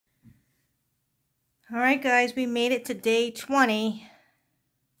All right, guys, we made it to day 20.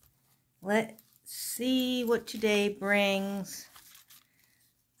 Let's see what today brings.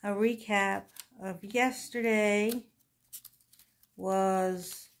 A recap of yesterday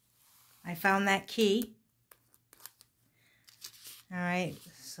was I found that key. All right,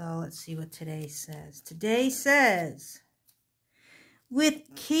 so let's see what today says. Today says,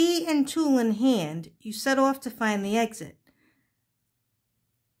 with key and tool in hand, you set off to find the exit.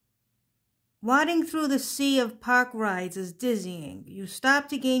 Wading through the sea of park rides is dizzying. You stop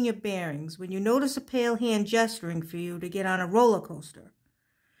to gain your bearings when you notice a pale hand gesturing for you to get on a roller coaster.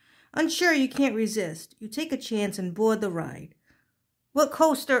 Unsure, you can't resist. You take a chance and board the ride. What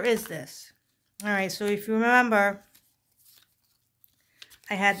coaster is this? All right, so if you remember,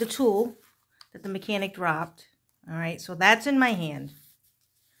 I had the tool that the mechanic dropped. All right, so that's in my hand.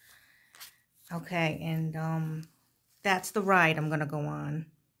 Okay, and that's the ride I'm going to go on.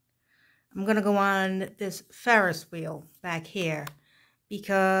 I'm going to go on this Ferris wheel back here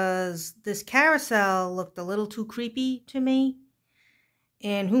because this carousel looked a little too creepy to me.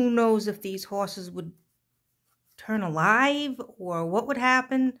 And who knows if these horses would turn alive or what would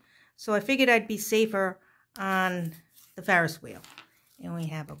happen. So I figured I'd be safer on the Ferris wheel. And we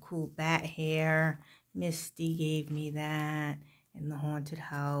have a cool bat here. Misty gave me that. And the haunted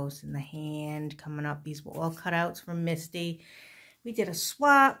house and the hand coming up. These were all cutouts from Misty. We did a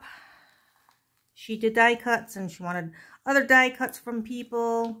swap. She did die cuts and she wanted other die cuts from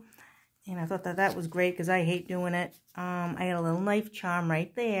people. And I thought that that was great because I hate doing it. I had a little knife charm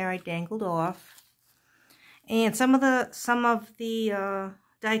right there. I dangled off. And some of the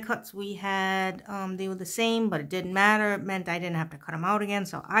die cuts we had, they were the same, but it didn't matter. It meant I didn't have to cut them out again,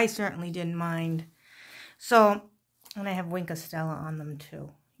 so I certainly didn't mind. So, and I have Wink of Stella on them too.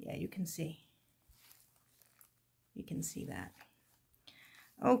 Yeah, you can see. You can see that.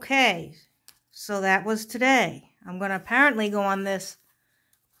 Okay. So that was today. I'm going to apparently go on this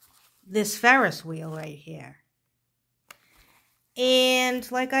Ferris wheel right here. And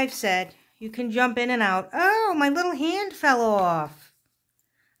like I've said, you can jump in and out. Oh, my little hand fell off.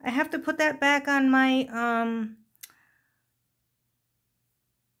 I have to put that back on my,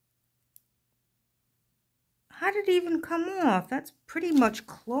 how did it even come off? That's pretty much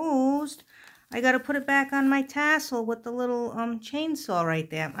closed. I got to put it back on my tassel with the little chainsaw right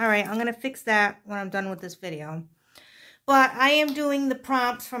there. All right, I'm going to fix that when I'm done with this video. But I am doing the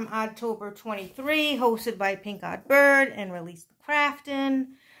prompts from October 23, hosted by Pink Odd Bird and Release the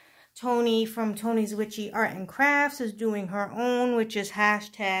Craftin'. Tony from Tony's Witchy Art and Crafts is doing her own, which is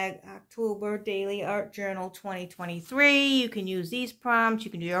hashtag October Daily Art Journal 2023. You can use these prompts.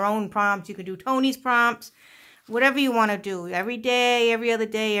 You can do your own prompts. You can do Tony's prompts. Whatever you want to do. Every day, every other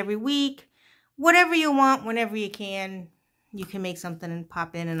day, every week. Whatever you want, whenever you can make something and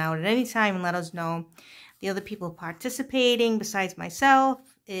pop in and out at any time and let us know. The other people participating besides myself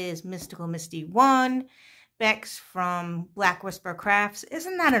is Mystical Misty 1, Bex from Black Whisper Crafts.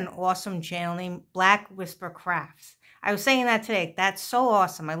 Isn't that an awesome channel name? Black Whisper Crafts. I was saying that today. That's so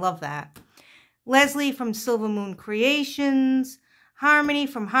awesome. I love that. Leslie from Silver Moon Creations, Harmony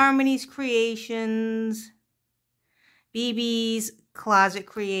from Harmony's Creations, BB's Closet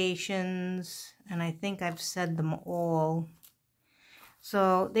Creations, and I think I've said them all.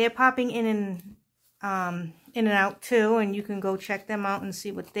 So they're popping in and out too, and you can go check them out and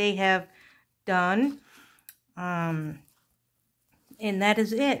see what they have done. And that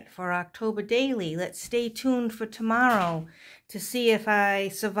is it for October Daily. Let's stay tuned for tomorrow to see if I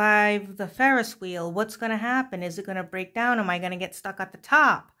survive the Ferris wheel. What's going to happen? Is it going to break down? Am I going to get stuck at the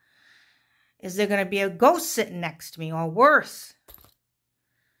top? Is there going to be a ghost sitting next to me, or worse?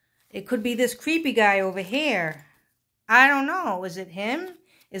 It could be this creepy guy over here. I don't know. Is it him?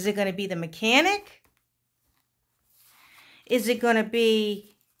 Is it going to be the mechanic? Is it going to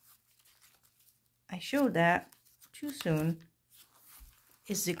be... I showed that too soon.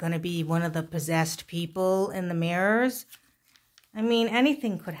 Is it going to be one of the possessed people in the mirrors? I mean,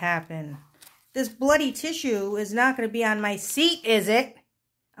 anything could happen. This bloody tissue is not going to be on my seat, is it?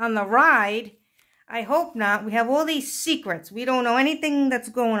 On the ride? I hope not. We have all these secrets. We don't know anything that's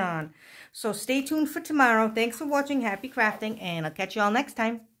going on. So stay tuned for tomorrow. Thanks for watching. Happy crafting. And I'll catch you all next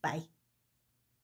time. Bye.